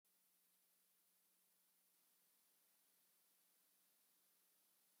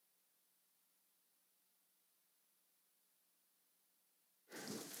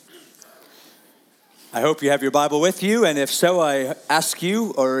I hope you have your Bible with you, and if so, I ask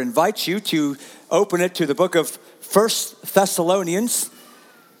you or invite you to open it to the book of 1 Thessalonians.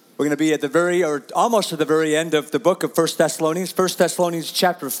 We're going to be at the very, or almost at the very end of the book of 1 Thessalonians, 1 Thessalonians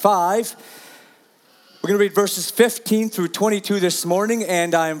chapter 5. We're going to read verses 15 through 22 this morning,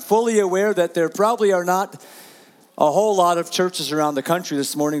 and I am fully aware that there probably are not a whole lot of churches around the country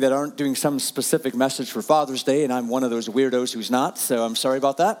this morning that aren't doing some specific message for Father's Day, and I'm one of those weirdos who's not, so I'm sorry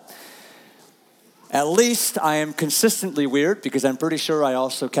about that. At least I am consistently weird because I'm pretty sure I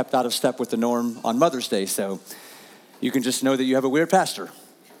also kept out of step with the norm on Mother's Day. So you can just know that you have a weird pastor.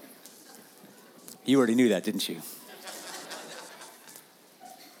 You already knew that, didn't you?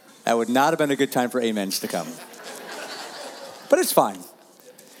 That would not have been a good time for amens to come. But it's fine.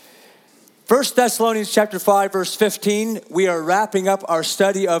 1 Thessalonians chapter 5, verse 15. We are wrapping up our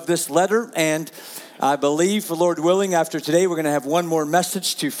study of this letter. And I believe, the Lord willing, after today we're going to have one more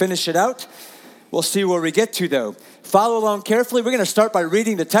message to finish it out. We'll see where we get to, though. Follow along carefully. We're going to start by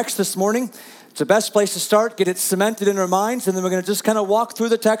reading the text this morning. It's the best place to start, get it cemented in our minds, and then we're going to just kind of walk through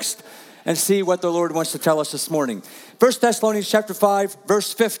the text and see what the Lord wants to tell us this morning. 1 Thessalonians chapter 5,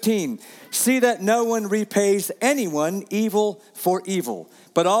 verse 15. See that no one repays anyone evil for evil,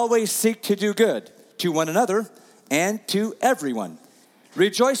 but always seek to do good to one another and to everyone.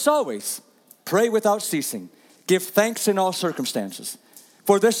 Rejoice always. Pray without ceasing. Give thanks in all circumstances.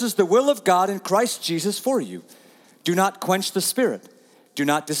 For this is the will of God in Christ Jesus for you. Do not quench the spirit. Do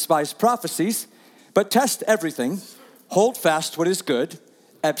not despise prophecies, but test everything. Hold fast what is good.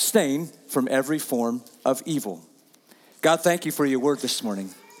 Abstain from every form of evil. God, thank you for your word this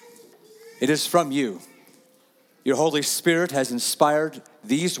morning. It is from you. Your Holy Spirit has inspired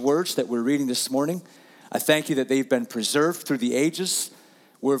these words that we're reading this morning. I thank you that they've been preserved through the ages.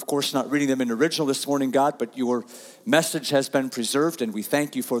 We're, of course, not reading them in original this morning, God, but your message has been preserved, and we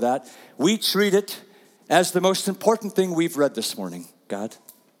thank you for that. We treat it as the most important thing we've read this morning, God.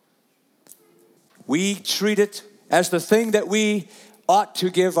 We treat it as the thing that we ought to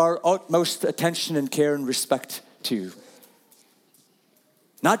give our utmost attention and care and respect to.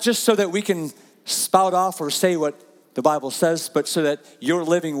 Not just so that we can spout off or say what the Bible says, but so that your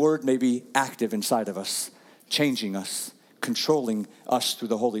living word may be active inside of us, changing us, controlling us through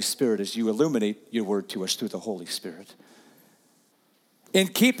the Holy Spirit as you illuminate your word to us through the Holy Spirit. In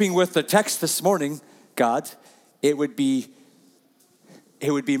keeping with the text this morning, God, it would be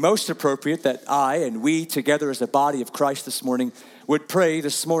most appropriate that I and we together as a body of Christ this morning would pray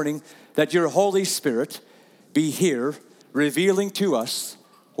this morning that your Holy Spirit be here revealing to us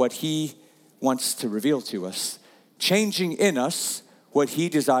what he wants to reveal to us, changing in us what he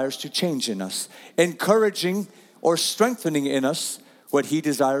desires to change in us, encouraging or strengthening in us what he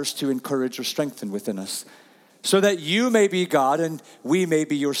desires to encourage or strengthen within us, so that you may be God and we may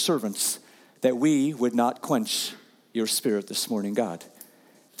be your servants, that we would not quench your spirit this morning, God.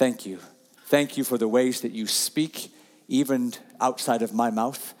 Thank you. Thank you for the ways that you speak, even outside of my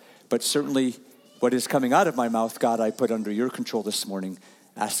mouth, but certainly what is coming out of my mouth, God, I put under your control this morning,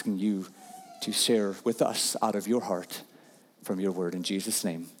 asking you to share with us out of your heart from your word. In Jesus'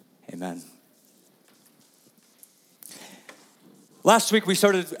 name, amen. Last week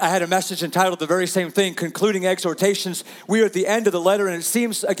I had a message entitled the very same thing, Concluding Exhortations. We are at the end of the letter, and it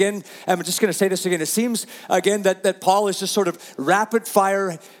seems again, I'm just going to say this again, it seems again that Paul is just sort of rapid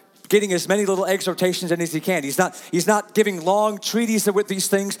fire getting as many little exhortations in as he can. He's not giving long treatises with these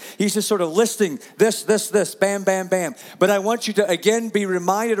things. He's just sort of listing this, bam, bam, bam. But I want you to again be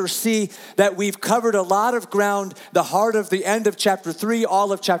reminded or see that we've covered a lot of ground. The heart of the end of chapter 3,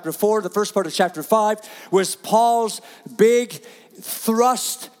 all of chapter 4, the first part of chapter 5 was Paul's big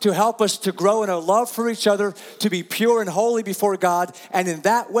thrust to help us to grow in a love for each other, to be pure and holy before God. And in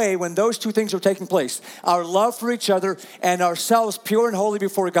that way, when those two things are taking place, our love for each other and ourselves pure and holy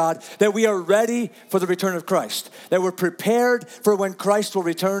before God, that we are ready for the return of Christ, that we're prepared for when Christ will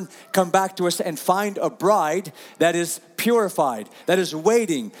return, come back to us and find a bride that is purified, that is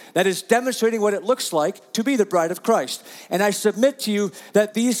waiting, that is demonstrating what it looks like to be the bride of Christ. And I submit to you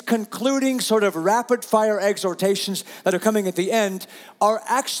that these concluding sort of rapid fire exhortations that are coming at the end are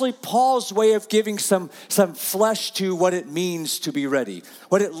actually Paul's way of giving some flesh to what it means to be ready,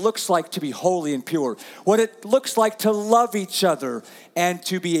 what it looks like to be holy and pure, what it looks like to love each other and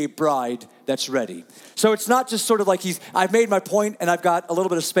to be a bride that's ready. So it's not just sort of like I've made my point and I've got a little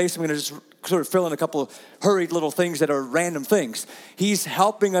bit of space. I'm going to just sort of fill in a couple of hurried little things that are random things. He's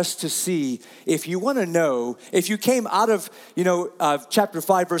helping us to see, if you want to know, if you came out of, chapter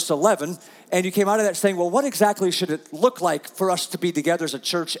 5, verse 11, and you came out of that saying, well, what exactly should it look like for us to be together as a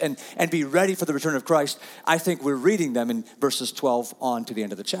church and be ready for the return of Christ? I think we're reading them in verses 12 on to the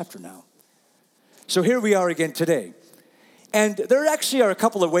end of the chapter now. So here we are again today. And there actually are a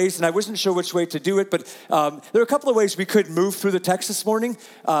couple of ways, and I wasn't sure which way to do it, but there are a couple of ways we could move through the text this morning.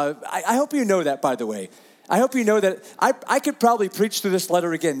 I hope you know that, by the way. I hope you know that I could probably preach through this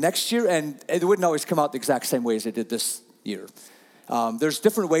letter again next year, and it wouldn't always come out the exact same way as it did this year. There's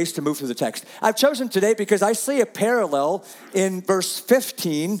different ways to move through the text. I've chosen today because I see a parallel in verse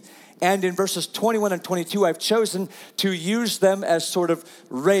 15 and in verses 21 and 22. I've chosen to use them as sort of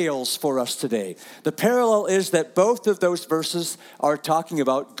rails for us today. The parallel is that both of those verses are talking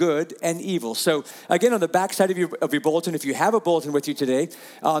about good and evil. So again, on the back side of your bulletin, if you have a bulletin with you today,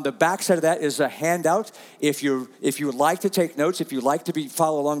 on the back side of that is a handout. If you would like to take notes, if you like to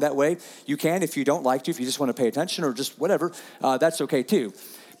follow along that way, you can. If you don't like to, if you just want to pay attention or just whatever, that's okay too.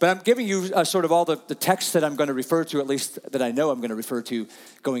 But I'm giving you sort of all the texts that I'm going to refer to, at least that I know I'm going to refer to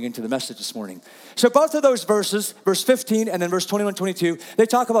going into the message this morning. So both of those verses, verse 15 and then verse 21, 22, they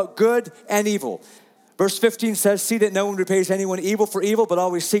talk about good and evil. Verse 15 says, see that no one repays anyone evil for evil, but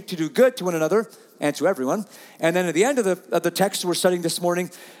always seek to do good to one another and to everyone. And then at the end of the text we're studying this morning,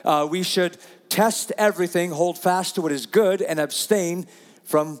 we should test everything, hold fast to what is good, and abstain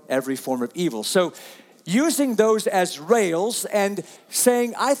from every form of evil. So using those as rails and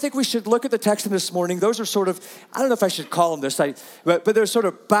saying, I think we should look at the text in this morning. Those are sort of, I don't know if I should call them this, but they're sort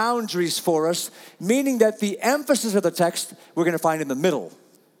of boundaries for us, meaning that the emphasis of the text we're going to find in the middle,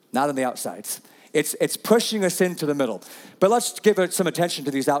 not on the outsides. It's pushing us into the middle. But let's give it some attention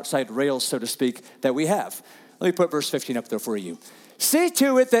to these outside rails, so to speak, that we have. Let me put verse 15 up there for you. See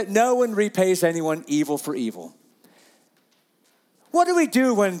to it that no one repays anyone evil for evil. What do we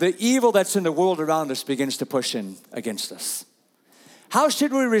do when the evil that's in the world around us begins to push in against us? How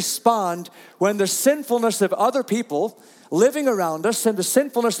should we respond when the sinfulness of other people living around us and the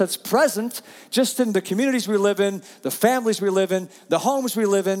sinfulness that's present just in the communities we live in, the families we live in, the homes we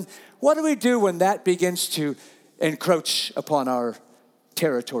live in, what do we do when that begins to encroach upon our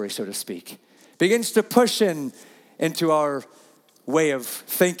territory, so to speak? Begins to push into our way of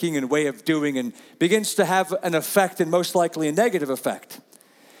thinking and way of doing and begins to have an effect, and most likely a negative effect.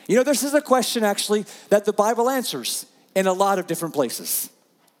 You know, this is a question actually that the Bible answers in a lot of different places.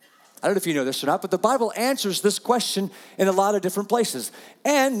 I don't know if you know this or not, but the Bible answers this question in a lot of different places.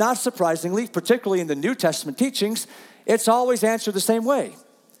 And not surprisingly, particularly in the New Testament teachings, it's always answered the same way.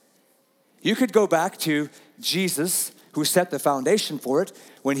 You could go back to Jesus, who set the foundation for it,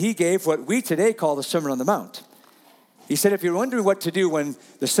 when he gave what we today call the Sermon on the Mount. He said, if you're wondering what to do when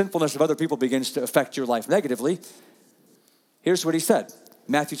the sinfulness of other people begins to affect your life negatively, here's what he said.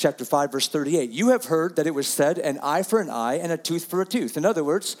 Matthew chapter 5, verse 38. You have heard that it was said, an eye for an eye and a tooth for a tooth. In other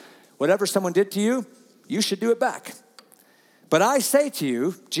words, whatever someone did to you, you should do it back. But I say to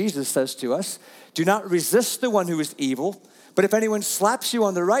you, Jesus says to us, do not resist the one who is evil, but if anyone slaps you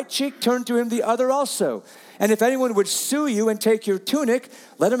on the right cheek, turn to him the other also. And if anyone would sue you and take your tunic,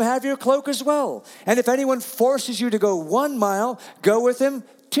 let him have your cloak as well. And if anyone forces you to go 1 mile, go with him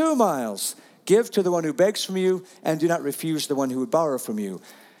 2 miles. Give to the one who begs from you, and do not refuse the one who would borrow from you.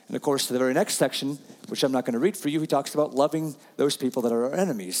 And of course, the very next section, which I'm not going to read for you, he talks about loving those people that are our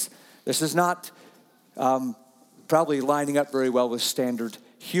enemies. This is not probably lining up very well with standard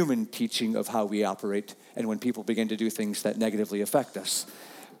human teaching of how we operate and when people begin to do things that negatively affect us.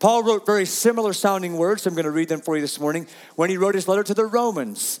 Paul wrote very similar sounding words. I'm going to read them for you this morning when he wrote his letter to the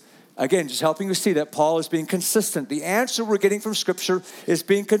Romans. Again, just helping you see that Paul is being consistent. The answer we're getting from Scripture is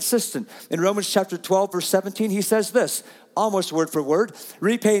being consistent. In Romans chapter 12, verse 17, he says this, almost word for word,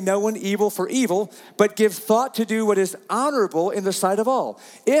 repay no one evil for evil, but give thought to do what is honorable in the sight of all.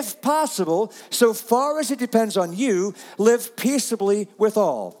 If possible, so far as it depends on you, live peaceably with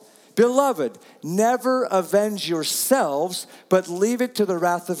all. Beloved, never avenge yourselves, but leave it to the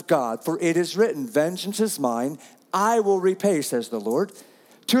wrath of God. For it is written, vengeance is mine, I will repay, says the Lord.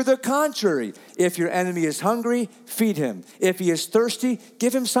 To the contrary, if your enemy is hungry, feed him. If he is thirsty,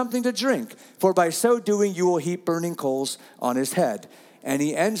 give him something to drink. For by so doing, you will heap burning coals on his head. And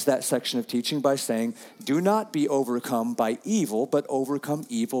he ends that section of teaching by saying, do not be overcome by evil, but overcome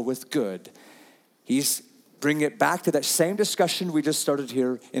evil with good. He's bringing it back to that same discussion we just started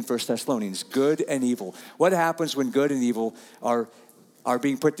here in 1 Thessalonians, good and evil. What happens when good and evil are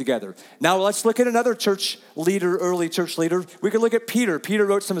being put together? Now let's look at another church leader, early church leader. We could look at Peter. Peter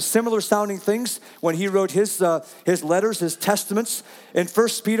wrote some similar sounding things when he wrote his letters, his testaments. In 1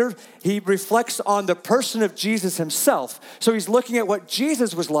 Peter, he reflects on the person of Jesus himself. So he's looking at what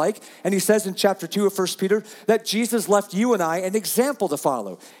Jesus was like, and he says in chapter 2 of 1 Peter that Jesus left you and I an example to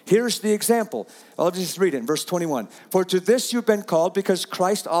follow. Here's the example. I'll just read it in verse 21. For to this you've been called, because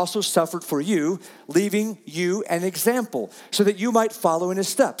Christ also suffered for you, leaving you an example, so that you might follow in his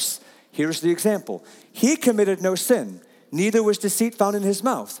steps. Here's the example. He committed no sin, neither was deceit found in his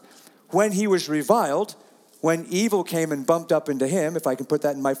mouth. When he was reviled, when evil came and bumped up into him, if I can put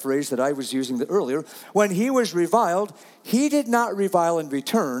that in my phrase that I was using earlier, when he was reviled, he did not revile in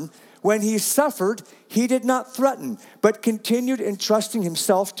return. When he suffered, he did not threaten, but continued entrusting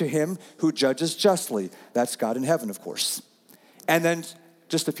himself to him who judges justly. That's God in heaven, of course. And then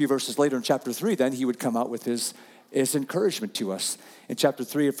just a few verses later in chapter 3, then he would come out with his encouragement to us. In chapter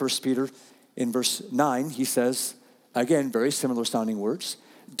 3 of 1 Peter, in verse 9, he says, again, very similar sounding words,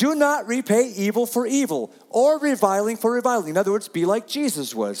 do not repay evil for evil or reviling for reviling. In other words, be like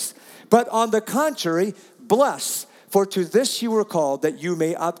Jesus was. But on the contrary, bless. For to this you were called, that you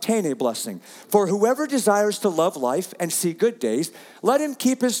may obtain a blessing. For whoever desires to love life and see good days, let him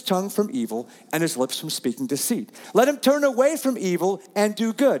keep his tongue from evil and his lips from speaking deceit. Let him turn away from evil and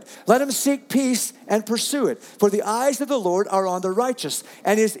do good. Let him seek peace and pursue it. For the eyes of the Lord are on the righteous,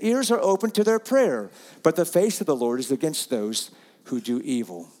 and his ears are open to their prayer. But the face of the Lord is against those who do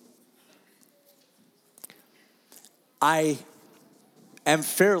evil. I am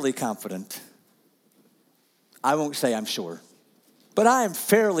fairly confident. I won't say I'm sure, but I am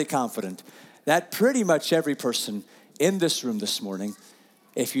fairly confident that pretty much every person in this room this morning,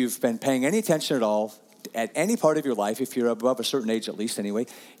 if you've been paying any attention at all, at any part of your life, if you're above a certain age at least anyway,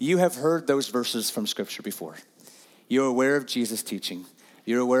 you have heard those verses from Scripture before. You're aware of Jesus' teaching.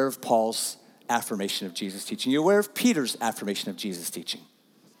 You're aware of Paul's affirmation of Jesus' teaching. You're aware of Peter's affirmation of Jesus' teaching.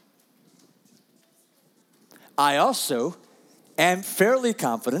 I also am fairly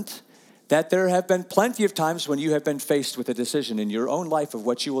confident that there have been plenty of times when you have been faced with a decision in your own life of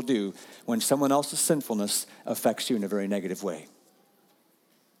what you will do when someone else's sinfulness affects you in a very negative way.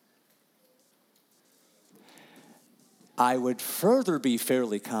 I would further be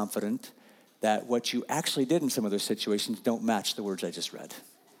fairly confident that what you actually did in some of those situations don't match the words I just read.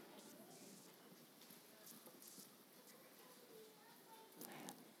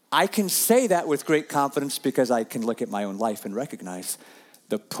 I can say that with great confidence because I can look at my own life and recognize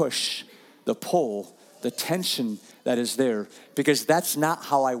the push, the pull, the tension that is there, because that's not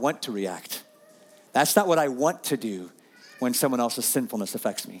how I want to react. That's not what I want to do when someone else's sinfulness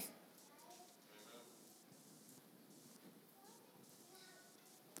affects me.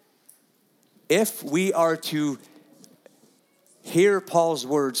 If we are to hear Paul's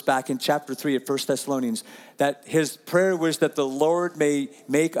words back in chapter 3 of 1 Thessalonians, that his prayer was that the Lord may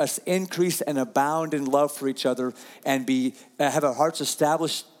make us increase and abound in love for each other and have our hearts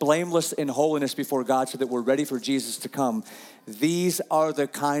established blameless in holiness before God so that we're ready for Jesus to come. These are the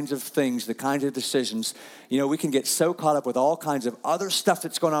kinds of things, the kinds of decisions. You know, we can get so caught up with all kinds of other stuff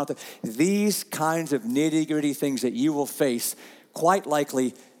that's going on. These kinds of nitty-gritty things that you will face quite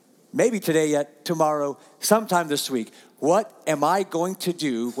likely, maybe today yet, tomorrow, sometime this week. What am I going to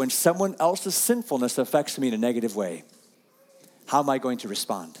do when someone else's sinfulness affects me in a negative way? How am I going to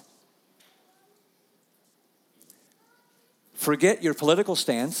respond? Forget your political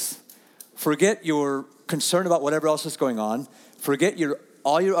stance. Forget your concern about whatever else is going on. Forget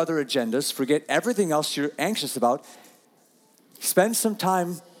all your other agendas. Forget everything else you're anxious about. Spend some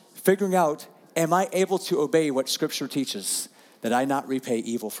time figuring out, am I able to obey what Scripture teaches? That I not repay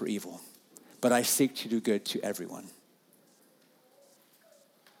evil for evil, but I seek to do good to everyone.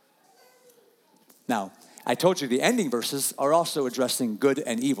 Now, I told you the ending verses are also addressing good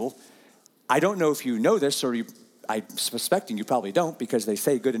and evil. I don't know if you know this, or I'm suspecting you probably don't, because they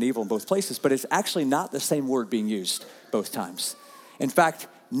say good and evil in both places, but it's actually not the same word being used both times. In fact,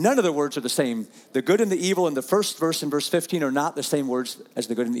 none of the words are the same. The good and the evil in the first verse in verse 15 are not the same words as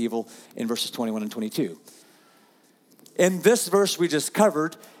the good and the evil in verses 21 and 22. In this verse we just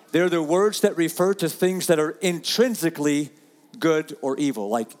covered, they're the words that refer to things that are intrinsically good or evil,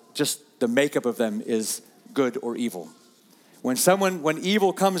 like just the makeup of them is good or evil. When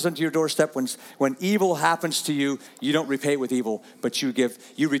evil comes onto your doorstep, when evil happens to you, you don't repay it with evil, but you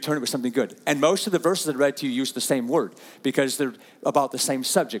return it with something good. And most of the verses I read to you use the same word because they're about the same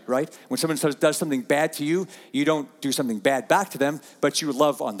subject, right? When someone does something bad to you, you don't do something bad back to them, but you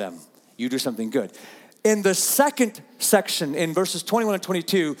love on them. You do something good. In the second section, in verses 21 and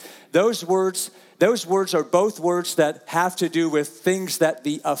 22, those words are both words that have to do with things that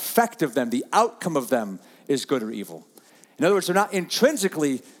the effect of them, the outcome of them is good or evil. In other words, they're not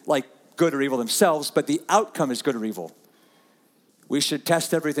intrinsically like good or evil themselves, but the outcome is good or evil. We should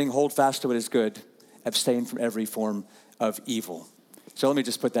test everything, hold fast to what is good, abstain from every form of evil. So let me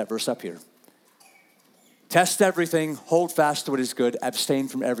just put that verse up here. Test everything, hold fast to what is good, abstain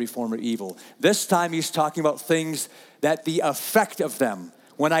from every form of evil. This time he's talking about things that the effect of them,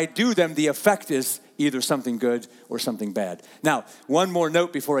 when I do them, the effect is either something good or something bad. Now, one more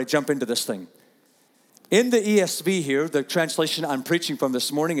note before I jump into this thing. In the ESV here, the translation I'm preaching from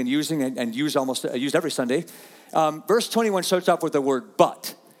this morning and using and use every Sunday, verse 21 starts off with the word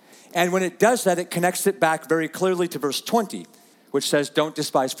but. And when it does that, it connects it back very clearly to verse 20, which says, don't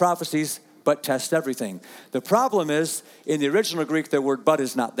despise prophecies, but test everything. The problem is, in the original Greek, the word but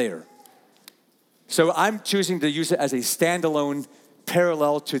is not there. So I'm choosing to use it as a standalone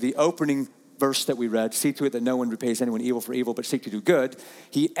parallel to the opening verse that we read. See to it that no one repays anyone evil for evil, but seek to do good.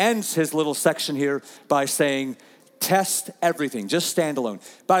 He ends his little section here by saying, test everything, just standalone.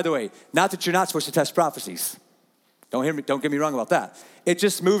 By the way, not that you're not supposed to test prophecies. Don't get me wrong about that. It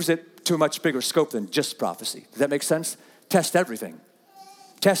just moves it to a much bigger scope than just prophecy. Does that make sense? Test everything.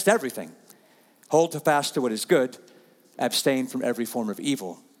 Test everything. Hold fast to what is good. Abstain from every form of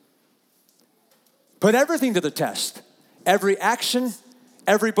evil. Put everything to the test. Every action,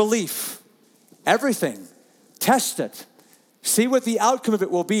 every belief, everything. Test it. See what the outcome of it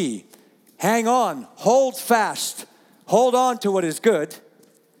will be. Hang on. Hold fast. Hold on to what is good.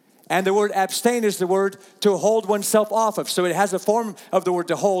 And the word abstain is the word to hold oneself off of. So it has a form of the word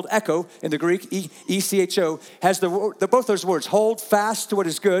to hold, echo, in the Greek, E-C-H-O, has both those words, hold fast to what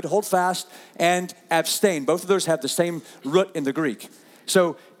is good, hold fast, and abstain. Both of those have the same root in the Greek.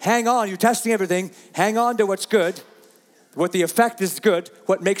 So hang on, you're testing everything, hang on to what's good, what the effect is good,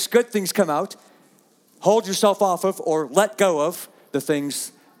 what makes good things come out, hold yourself off of or let go of the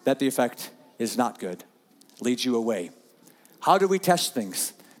things that the effect is not good, leads you away. How do we test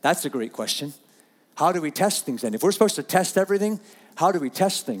things? That's a great question. How do we test things then? If we're supposed to test everything, how do we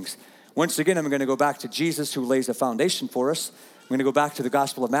test things? Once again, I'm going to go back to Jesus who lays a foundation for us. I'm going to go back to the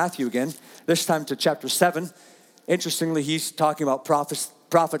Gospel of Matthew again, this time to chapter 7. Interestingly, he's talking about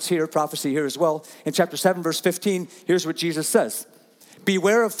prophecy here as well. In chapter 7, verse 15, here's what Jesus says.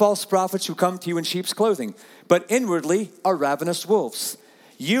 Beware of false prophets who come to you in sheep's clothing, but inwardly are ravenous wolves.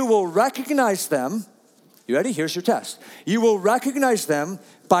 You will recognize them. You ready? Here's your test. You will recognize them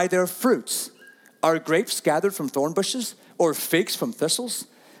by their fruits. Are grapes gathered from thorn bushes or figs from thistles?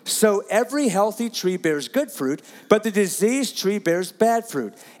 So every healthy tree bears good fruit, but the diseased tree bears bad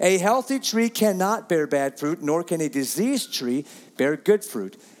fruit. A healthy tree cannot bear bad fruit, nor can a diseased tree bear good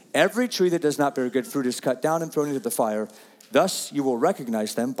fruit. Every tree that does not bear good fruit is cut down and thrown into the fire. Thus you will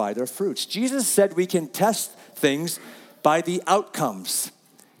recognize them by their fruits. Jesus said we can test things by the outcomes,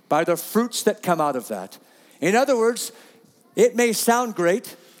 by the fruits that come out of that. In other words, it may sound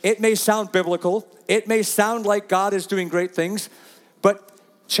great, it may sound biblical, it may sound like God is doing great things, but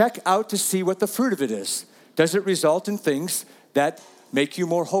check out to see what the fruit of it is. Does it result in things that make you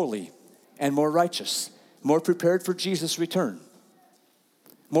more holy and more righteous, more prepared for Jesus' return,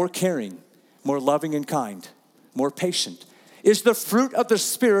 more caring, more loving and kind, more patient? Is the fruit of the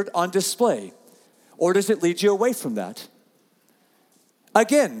Spirit on display, or does it lead you away from that?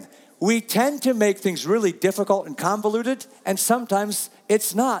 Again, we tend to make things really difficult and convoluted, and sometimes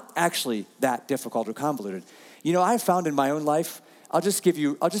it's not actually that difficult or convoluted. You know, I've found in my own life, I'll just give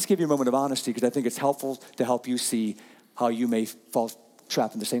you a moment of honesty because I think it's helpful to help you see how you may fall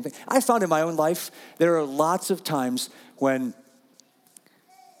trapped in the same thing. I found in my own life, there are lots of times when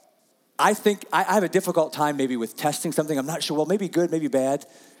I think I have a difficult time maybe with testing something. I'm not sure, well, maybe good, maybe bad.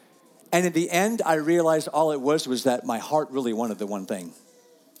 And in the end, I realized all it was that my heart really wanted the one thing,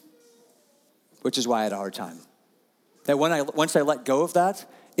 which is why I had a hard time. That once I let go of that,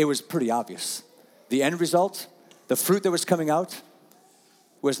 it was pretty obvious. The end result, the fruit that was coming out,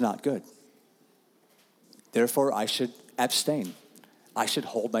 was not good. Therefore, I should abstain. I should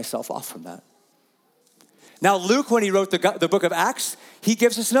hold myself off from that. Now, Luke, when he wrote the book of Acts, he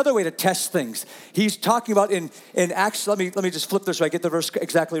gives us another way to test things. He's talking about in Acts, let me just flip this so I get the verse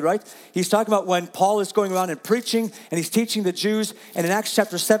exactly right. He's talking about when Paul is going around and preaching, and he's teaching the Jews. And in Acts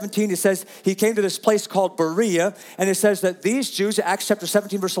chapter 17, it says he came to this place called Berea, and it says that these Jews, Acts chapter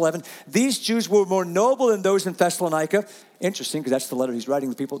 17, verse 11, these Jews were more noble than those in Thessalonica. Interesting, because that's the letter he's writing,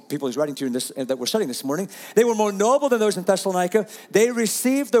 the people he's writing to in this that we're studying this morning. They were more noble than those in Thessalonica. They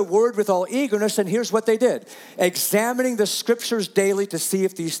received the word with all eagerness, and here's what they did. Examining the scriptures daily to see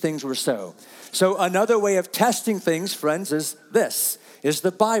if these things were so. So another way of testing things, friends, is this, is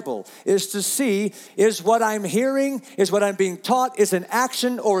the Bible, is to see, is what I'm hearing, is what I'm being taught, is an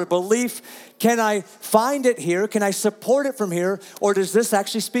action or a belief. Can I find it here? Can I support it from here? Or does this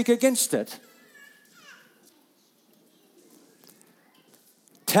actually speak against it?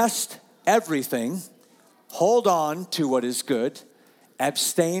 Test everything, hold on to what is good,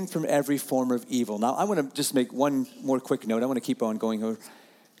 abstain from every form of evil. Now, I want to just make one more quick note. I want to keep on going here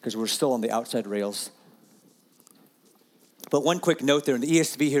because we're still on the outside rails. But one quick note there in the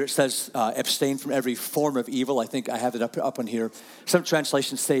ESV here, it says abstain from every form of evil. I think I have it up on here. Some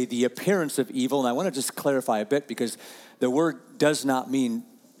translations say the appearance of evil. And I want to just clarify a bit because the word does not mean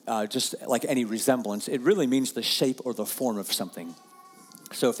just like any resemblance. It really means the shape or the form of something.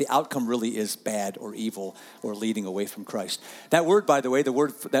 So if the outcome really is bad or evil or leading away from Christ. That word, by the way, the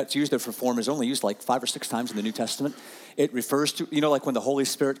word that's used there for form is only used like 5 or 6 times in the New Testament. It refers to, like when the Holy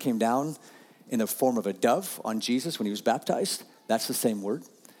Spirit came down in the form of a dove on Jesus when he was baptized. That's the same word.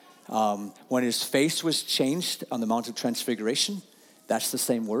 When his face was changed on the Mount of Transfiguration, that's the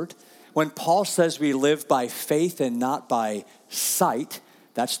same word. When Paul says we live by faith and not by sight,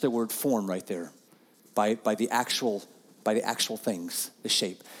 that's the word form right there, by the actual things, the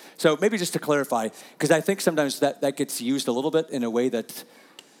shape. So maybe just to clarify, because I think sometimes that gets used a little bit in a way that,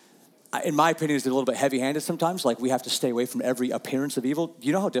 in my opinion, is a little bit heavy-handed sometimes, like we have to stay away from every appearance of evil. Do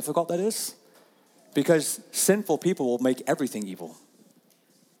you know how difficult that is? Because sinful people will make everything evil.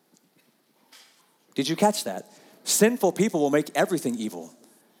 Did you catch that? Sinful people will make everything evil.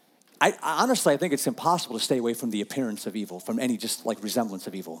 I honestly think it's impossible to stay away from the appearance of evil, from any just like resemblance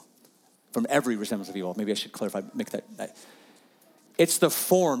of evil. From every resemblance of evil. Maybe I should clarify, make that. It's the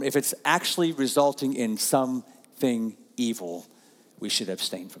form. If it's actually resulting in something evil, we should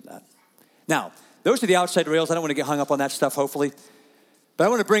abstain from that. Now, those are the outside rails. I don't want to get hung up on that stuff, hopefully. But I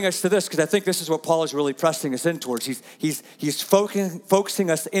want to bring us to this because I think this is what Paul is really pressing us in towards. He's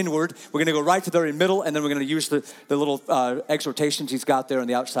focusing us inward. We're going to go right to the very middle, and then we're going to use the little exhortations he's got there on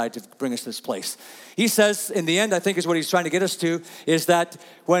the outside to bring us to this place. He says, in the end, I think is what he's trying to get us to, is that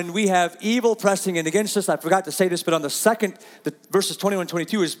when we have evil pressing in against us, I forgot to say this, but on the verses 21 and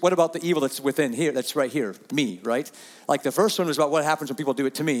 22 is what about the evil that's within here, that's right here, me, right? Like the first one was about what happens when people do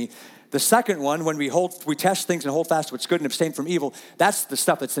it to me. The second one, when we test things and hold fast to what's good and abstain from evil, that's the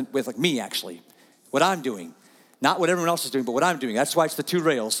stuff that's with like me actually, what I'm doing. Not what everyone else is doing, but what I'm doing. That's why it's the 2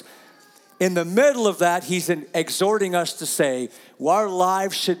 rails. In the middle of that, he's exhorting us to say, our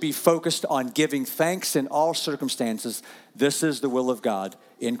lives should be focused on giving thanks in all circumstances. This is the will of God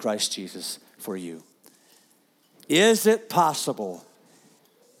in Christ Jesus for you. Is it possible?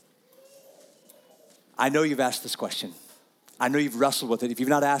 I know you've asked this question. I know you've wrestled with it. If you've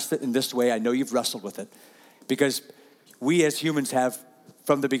not asked it in this way, I know you've wrestled with it. Because we as humans have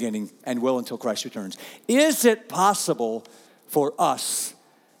from the beginning and will until Christ returns. Is it possible for us,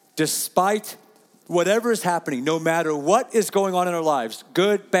 despite whatever is happening, no matter what is going on in our lives,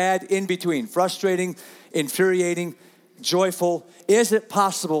 good, bad, in between, frustrating, infuriating, joyful, is it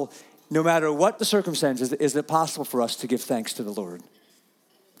possible, no matter what the circumstances, is it possible for us to give thanks to the Lord?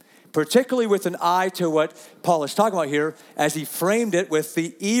 Particularly with an eye to what Paul is talking about here, as he framed it with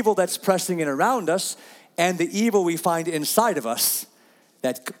the evil that's pressing in around us and the evil we find inside of us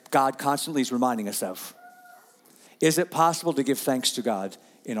that God constantly is reminding us of. Is it possible to give thanks to God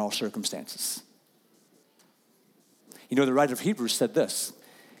in all circumstances? You know, the writer of Hebrews said this.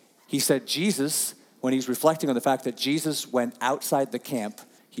 He said Jesus, when he's reflecting on the fact that Jesus went outside the camp,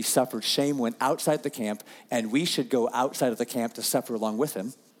 he suffered shame, went outside the camp, and we should go outside of the camp to suffer along with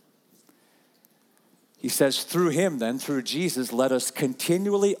him. He says, through him then, through Jesus, let us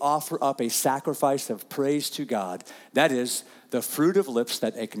continually offer up a sacrifice of praise to God. That is the fruit of lips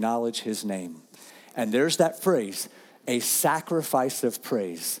that acknowledge his name. And there's that phrase, a sacrifice of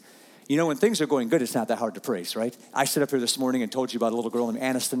praise. You know, when things are going good, it's not that hard to praise, right? I stood up here this morning and told you about a little girl in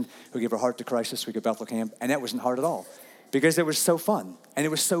Anniston who gave her heart to Christ this week at Bethlehem, and that wasn't hard at all because it was so fun and it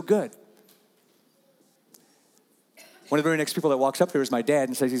was so good. One of the very next people that walks up here is my dad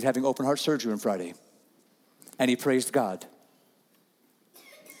and says he's having open heart surgery on Friday. And he praised God.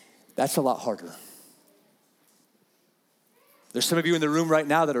 That's a lot harder. There's some of you in the room right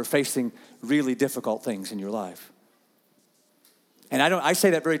now that are facing really difficult things in your life. And I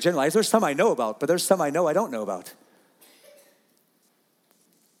say that very generally. There's some I know about, but there's some I know I don't know about.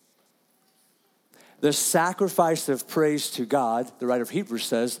 The sacrifice of praise to God, the writer of Hebrews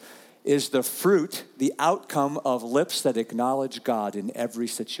says, is the fruit, the outcome of lips that acknowledge God in every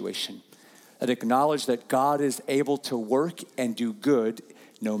situation. That acknowledge that God is able to work and do good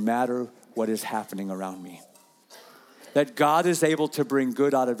no matter what is happening around me. That God is able to bring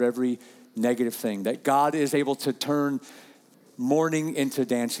good out of every negative thing. That God is able to turn mourning into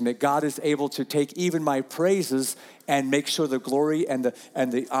dancing. That God is able to take even my praises and make sure the glory and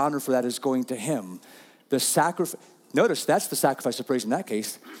the honor for that is going to him. The sacrifice. Notice that's the sacrifice of praise in that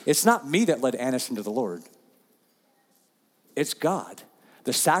case. It's not me that led Anniston to the Lord. It's God.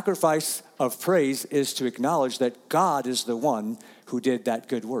 The sacrifice of praise is to acknowledge that God is the one who did that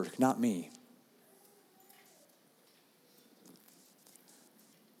good work, not me.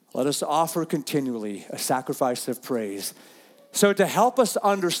 Let us offer continually a sacrifice of praise. So to help us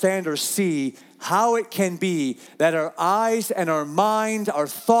understand or see how it can be that our eyes and our mind, our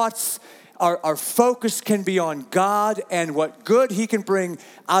thoughts, our focus can be on God and what good he can bring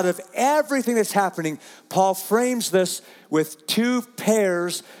out of everything that's happening, Paul frames this with two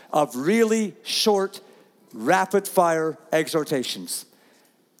pairs of really short, rapid-fire exhortations.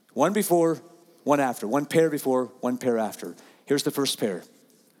 One before, one after. One pair before, one pair after. Here's the first pair.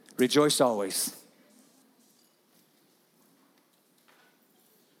 Rejoice always.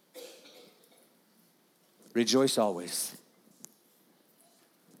 Rejoice always.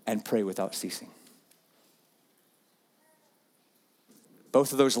 And pray without ceasing.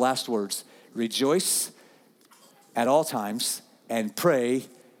 Both of those last words, rejoice at all times and pray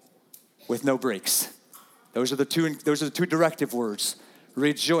with no breaks. Those are the two directive words.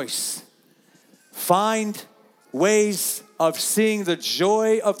 Rejoice. Find ways of seeing the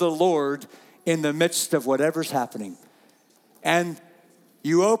joy of the Lord in the midst of whatever's happening. And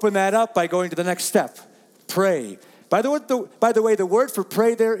you open that up by going to the next step. Pray. By the way, the word for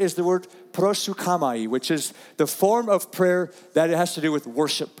pray there is the word prosukamai, which is the form of prayer that it has to do with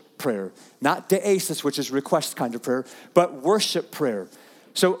worship prayer. Not deesis, which is request kind of prayer, but worship prayer.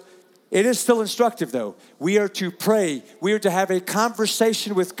 So it is still instructive though. We are to pray. We are to have a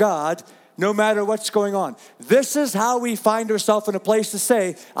conversation with God no matter what's going on. This is how we find ourselves in a place to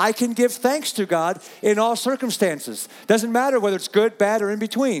say, I can give thanks to God in all circumstances. Doesn't matter whether it's good, bad, or in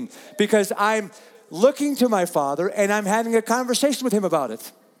between, because I'm looking to my Father, and I'm having a conversation with him about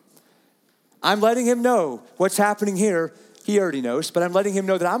it. I'm letting him know what's happening here. He already knows, but I'm letting him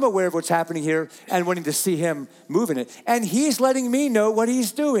know that I'm aware of what's happening here and wanting to see him move in it. And he's letting me know what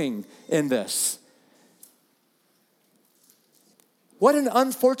he's doing in this. What an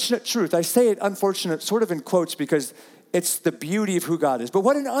unfortunate truth. I say it unfortunate sort of in quotes because it's the beauty of who God is. But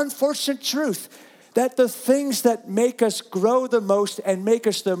what an unfortunate truth that the things that make us grow the most and make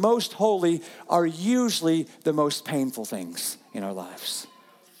us the most holy are usually the most painful things in our lives.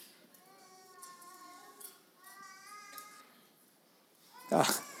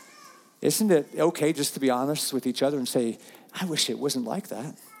 Isn't it okay just to be honest with each other and say, I wish it wasn't like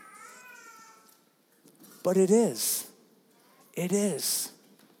that? But it is. It is.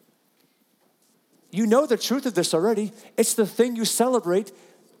 You know the truth of this already. It's the thing you celebrate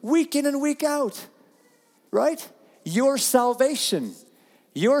week in and week out. Right? Your salvation.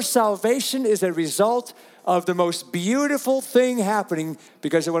 Your salvation is a result of the most beautiful thing happening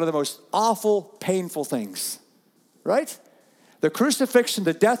because of one of the most awful, painful things. Right? The crucifixion,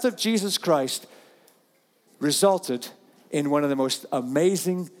 the death of Jesus Christ resulted in one of the most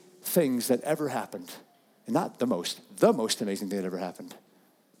amazing things that ever happened. And not the most amazing thing that ever happened.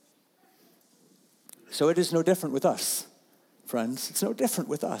 So it is no different with us, friends. It's no different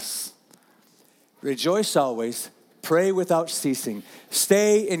with us. Rejoice always, pray without ceasing.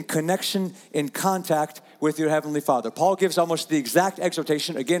 Stay in connection, in contact with your Heavenly Father. Paul gives almost the exact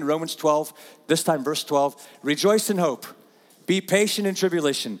exhortation, again, Romans 12, this time verse 12. Rejoice in hope, be patient in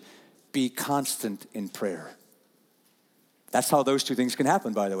tribulation, be constant in prayer. That's how those two things can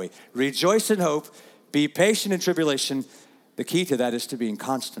happen, by the way. Rejoice in hope, be patient in tribulation. The key to that is to being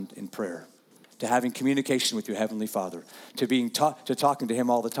constant in prayer, to having communication with your Heavenly Father, to talking to him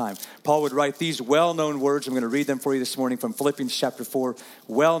all the time. Paul would write these well-known words. I'm going to read them for you this morning from Philippians chapter 4.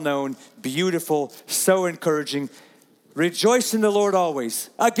 Well-known, beautiful, so encouraging. Rejoice in the Lord always.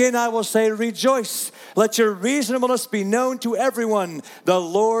 Again, I will say rejoice. Let your reasonableness be known to everyone. The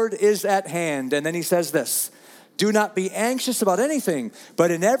Lord is at hand. And then he says this. Do not be anxious about anything, but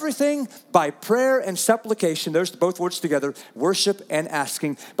in everything, by prayer and supplication, there's both words together, worship and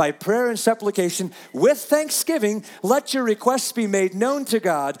asking, by prayer and supplication, with thanksgiving, let your requests be made known to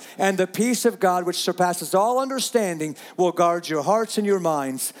God, and the peace of God, which surpasses all understanding, will guard your hearts and your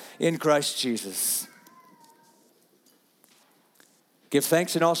minds in Christ Jesus. Give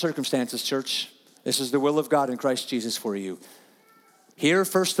thanks in all circumstances, church. This is the will of God in Christ Jesus for you. Here,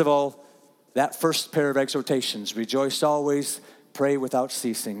 first of all, that first pair of exhortations, rejoice always, pray without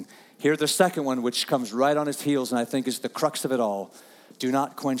ceasing. Here the second one, which comes right on its heels and I think is the crux of it all. Do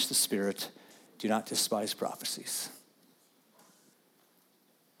not quench the Spirit. Do not despise prophecies.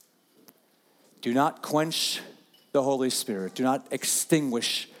 Do not quench the Holy Spirit. Do not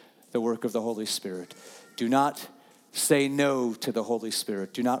extinguish the work of the Holy Spirit. Do not say no to the Holy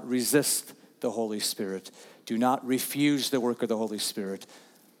Spirit. Do not resist the Holy Spirit. Do not refuse the work of the Holy Spirit.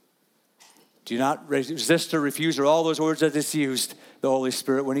 Do not resist or refuse, or all those words that is used, the Holy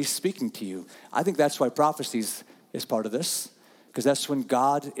Spirit when he's speaking to you. I think that's why prophecies is part of this, because that's when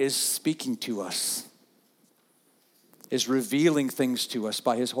God is speaking to us, is revealing things to us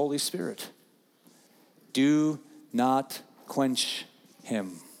by his Holy Spirit. Do not quench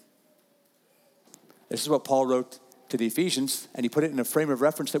him. This is what Paul wrote to the Ephesians, and he put it in a frame of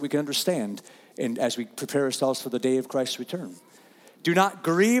reference that we can understand as we prepare ourselves for the day of Christ's return. Do not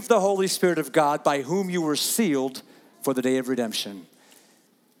grieve the Holy Spirit of God, by whom you were sealed for the day of redemption.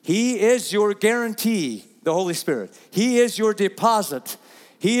 He is your guarantee, the Holy Spirit. He is your deposit.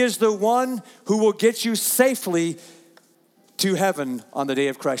 He is the one who will get you safely to heaven on the day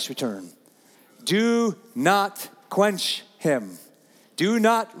of Christ's return. Do not quench him. Do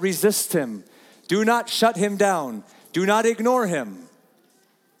not resist him. Do not shut him down. Do not ignore him.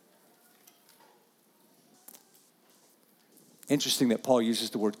 Interesting that Paul uses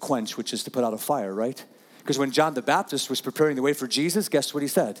the word quench, which is to put out a fire, right? Because when John the Baptist was preparing the way for Jesus, guess what he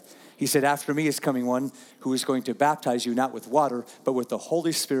said? He said, after me is coming one who is going to baptize you not with water, but with the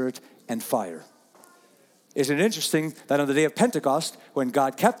Holy Spirit and fire. Isn't it interesting that on the day of Pentecost, when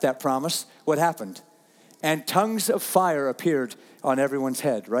God kept that promise, what happened? And tongues of fire appeared on everyone's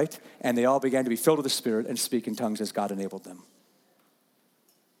head, right? And they all began to be filled with the Spirit and speak in tongues as God enabled them.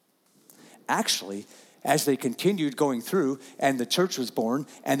 Actually, as they continued going through, and the church was born,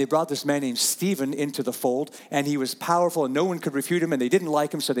 and they brought this man named Stephen into the fold, and he was powerful, and no one could refute him, and they didn't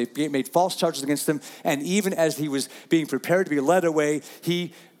like him, so they made false charges against him. And even as he was being prepared to be led away,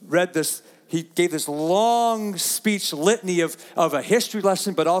 he gave this long speech litany of a history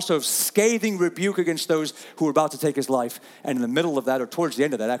lesson, but also of scathing rebuke against those who were about to take his life. And in the middle of that, or towards the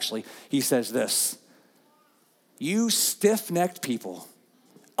end of that actually, he says this: you stiff-necked people,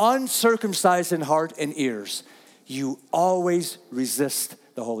 uncircumcised in heart and ears, you always resist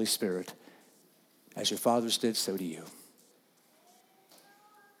the Holy Spirit. As your fathers did, so do you.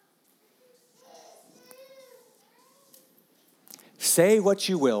 Say what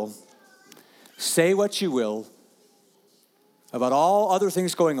you will about all other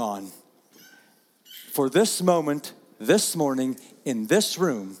things going on. For this moment, this morning, in this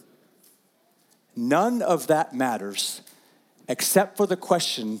room, none of that matters except for the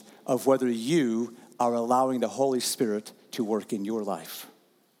question of whether you are allowing the Holy Spirit to work in your life.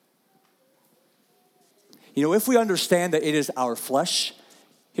 You know, if we understand that it is our flesh,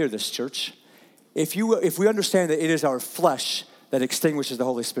 hear this, church. If we understand that it is our flesh that extinguishes the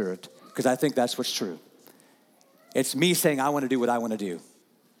Holy Spirit, because I think that's what's true. It's me saying I want to do what I want to do.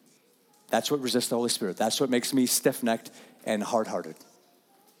 That's what resists the Holy Spirit. That's what makes me stiff-necked and hard-hearted.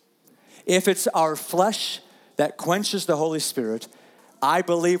 If it's our flesh that quenches the Holy Spirit, I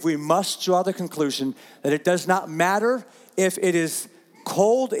believe we must draw the conclusion that it does not matter if it is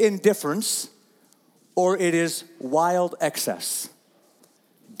cold indifference or it is wild excess.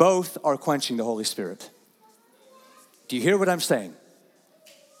 Both are quenching the Holy Spirit. Do you hear what I'm saying?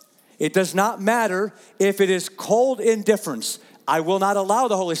 It does not matter if it is cold indifference. I will not allow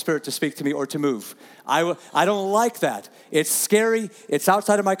the Holy Spirit to speak to me or to move. I don't like that. It's scary. It's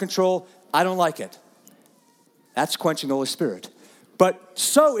outside of my control. I don't like it. That's quenching the Holy Spirit. But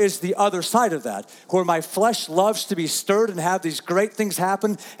so is the other side of that, where my flesh loves to be stirred and have these great things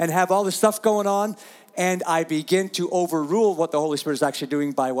happen and have all this stuff going on, and I begin to overrule what the Holy Spirit is actually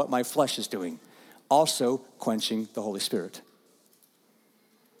doing by what my flesh is doing. Also quenching the Holy Spirit.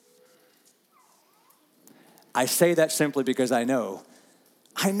 I say that simply because I know,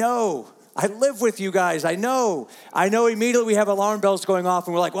 I live with you guys, I know immediately we have alarm bells going off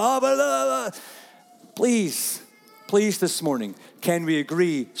and we're like, well, blah, blah, blah. Please this morning, can we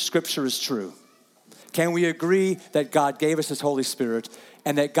agree Scripture is true? Can we agree that God gave us His Holy Spirit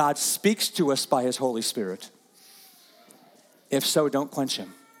and that God speaks to us by His Holy Spirit? If so, don't quench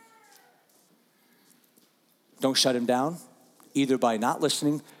Him. Don't shut Him down, either by not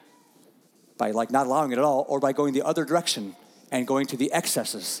listening, by not allowing it at all, or by going the other direction and going to the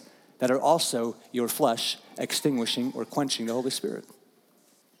excesses that are also your flesh extinguishing or quenching the Holy Spirit.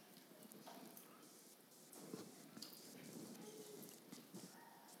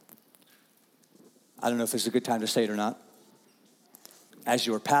 I don't know if this is a good time to say it or not. As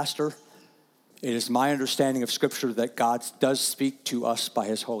your pastor, it is my understanding of Scripture that God does speak to us by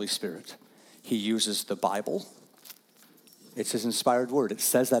His Holy Spirit. He uses the Bible. It's His inspired word. It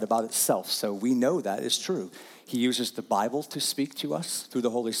says that about itself, so we know that is true. He uses the Bible to speak to us through the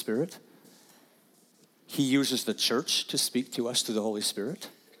Holy Spirit. He uses the church to speak to us through the Holy Spirit.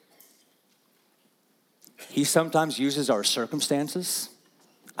 He sometimes uses our circumstances.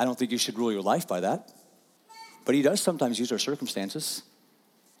 I don't think you should rule your life by that, but He does sometimes use our circumstances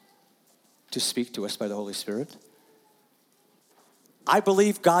to speak to us by the Holy Spirit. I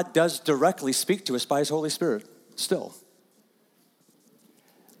believe God does directly speak to us by His Holy Spirit still.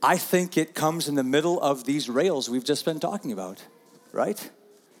 I think it comes in the middle of these rails we've just been talking about, right?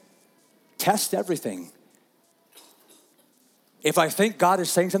 Test everything. If I think God is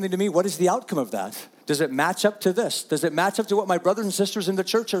saying something to me, what is the outcome of that? Does it match up to this? Does it match up to what my brothers and sisters in the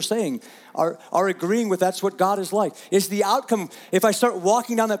church are saying, are agreeing with that's what God is like? Is the outcome, if I start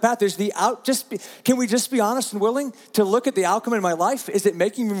walking down that path, can we just be honest and willing to look at the outcome in my life? Is it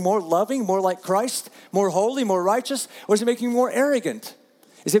making me more loving, more like Christ, more holy, more righteous? Or is it making me more arrogant?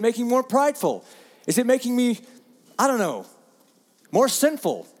 Is it making me more prideful? Is it making me, more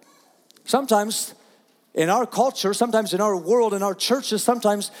sinful? Sometimes in our culture, sometimes in our world, in our churches,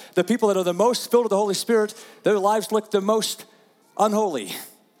 sometimes the people that are the most filled with the Holy Spirit, their lives look the most unholy.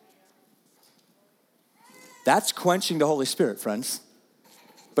 That's quenching the Holy Spirit, friends.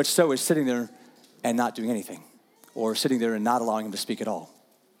 But so is sitting there and not doing anything, or sitting there and not allowing him to speak at all.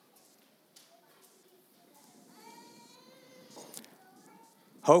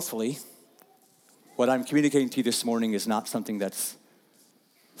 Hopefully, what I'm communicating to you this morning is not something that's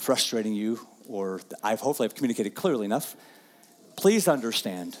frustrating you, or hopefully I've communicated clearly enough. Please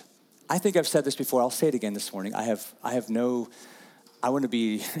understand. I think I've said this before. I'll say it again this morning. I want to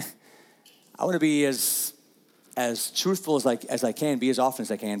be as truthful as I can be, as often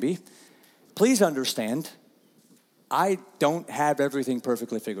as I can be. Please understand, I don't have everything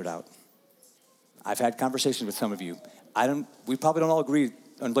perfectly figured out. I've had conversations with some of you. We probably don't all agree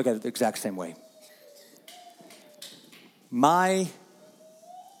and look at it the exact same way. My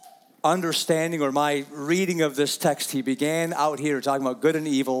understanding or my reading of this text, he began out here talking about good and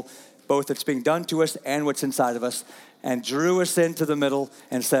evil, both that's being done to us and what's inside of us, and drew us into the middle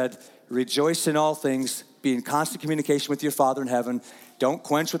and said, rejoice in all things, be in constant communication with your Father in heaven. Don't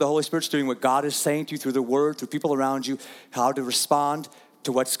quench what the Holy Spirit's doing, what God is saying to you through the Word, through people around you, how to respond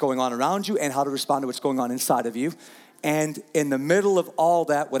to what's going on around you and how to respond to what's going on inside of you. And in the middle of all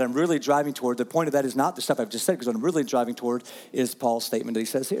that, what I'm really driving toward, the point of that is not the stuff I've just said, because what I'm really driving toward is Paul's statement that he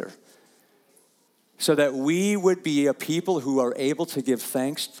says here. So that we would be a people who are able to give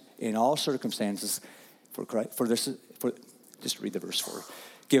thanks in all circumstances for Christ, just read the verse 4.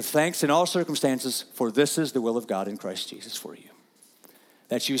 Give thanks in all circumstances, for this is the will of God in Christ Jesus for you.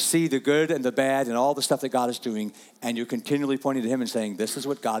 That you see the good and the bad and all the stuff that God is doing, and you're continually pointing to him and saying, this is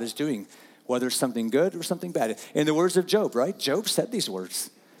what God is doing, whether it's something good or something bad. In the words of Job, right? Job said these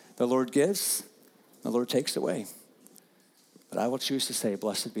words. The Lord gives, the Lord takes away. But I will choose to say,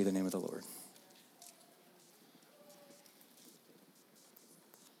 blessed be the name of the Lord.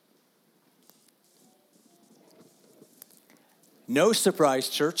 No surprise,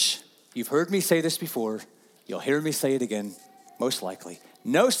 church. You've heard me say this before. You'll hear me say it again, most likely.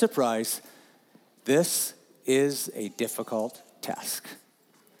 No surprise, this is a difficult task.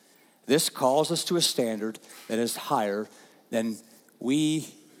 This calls us to a standard that is higher than we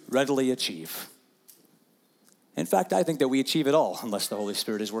readily achieve. In fact, I think that we achieve it all unless the Holy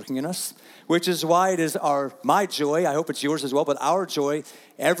Spirit is working in us, which is why it is my joy, I hope it's yours as well, but our joy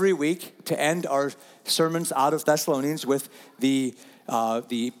every week to end our sermons out of Thessalonians with the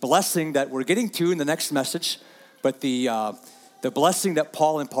blessing that we're getting to in the next message, but the blessing that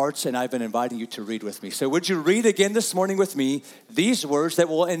Paul imparts, and I've been inviting you to read with me. So would you read again this morning with me these words that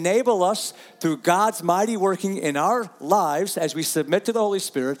will enable us through God's mighty working in our lives as we submit to the Holy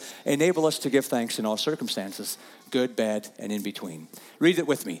Spirit, enable us to give thanks in all circumstances, good, bad, and in between. Read it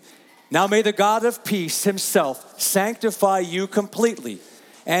with me. Now may the God of peace himself sanctify you completely,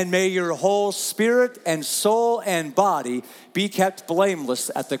 and may your whole spirit and soul and body be kept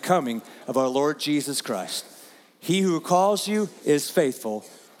blameless at the coming of our Lord Jesus Christ. He who calls you is faithful.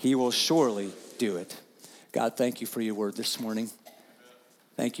 He will surely do it. God, thank you for your word this morning.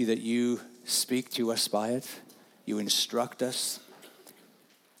 Thank you that you speak to us by it. You instruct us.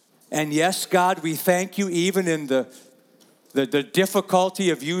 And yes, God, we thank you even in the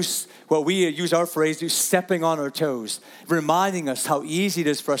difficulty of what we use our phrase, stepping on our toes, reminding us how easy it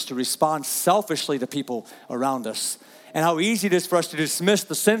is for us to respond selfishly to people around us, and how easy it is for us to dismiss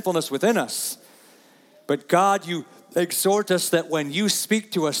the sinfulness within us. But God, you exhort us that when you speak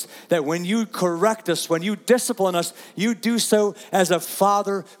to us, that when you correct us, when you discipline us, you do so as a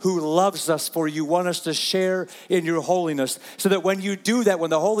father who loves us, for you want us to share in your holiness. So that when you do that,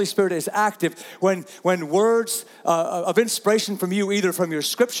 when the Holy Spirit is active, when words of inspiration from you, either from your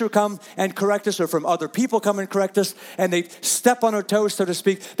scripture come and correct us, or from other people come and correct us, and they step on our toes, so to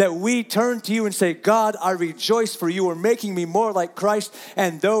speak, that we turn to you and say, God, I rejoice, for you are making me more like Christ.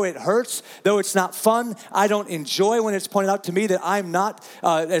 And though it hurts, though it's not fun, I don't enjoy when it's pointed out to me that I'm not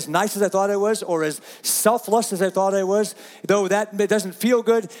as nice as I thought I was or as selfless as I thought I was, though that it doesn't feel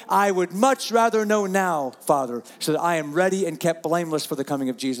good, I would much rather know now, Father, so that I am ready and kept blameless for the coming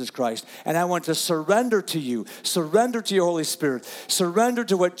of Jesus Christ. And I want to surrender to you, surrender to your Holy Spirit, surrender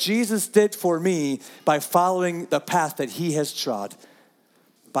to what Jesus did for me by following the path that he has trod,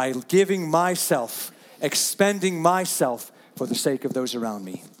 by giving myself, expending myself for the sake of those around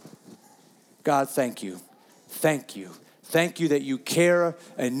me. God, thank you. Thank you. Thank you that you care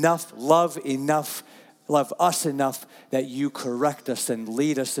enough, love us enough that you correct us and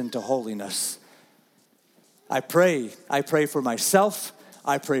lead us into holiness. I pray for myself.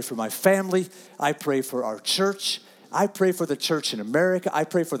 I pray for my family. I pray for our church. I pray for the church in America. I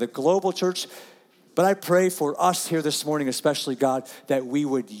pray for the global church. But I pray for us here this morning, especially, God, that we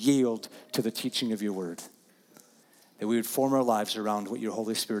would yield to the teaching of your word. That we would form our lives around what your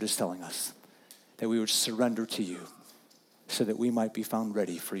Holy Spirit is telling us. That we would surrender to you so that we might be found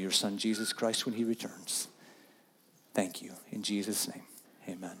ready for your Son, Jesus Christ, when he returns. Thank you. In Jesus' name,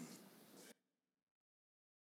 amen.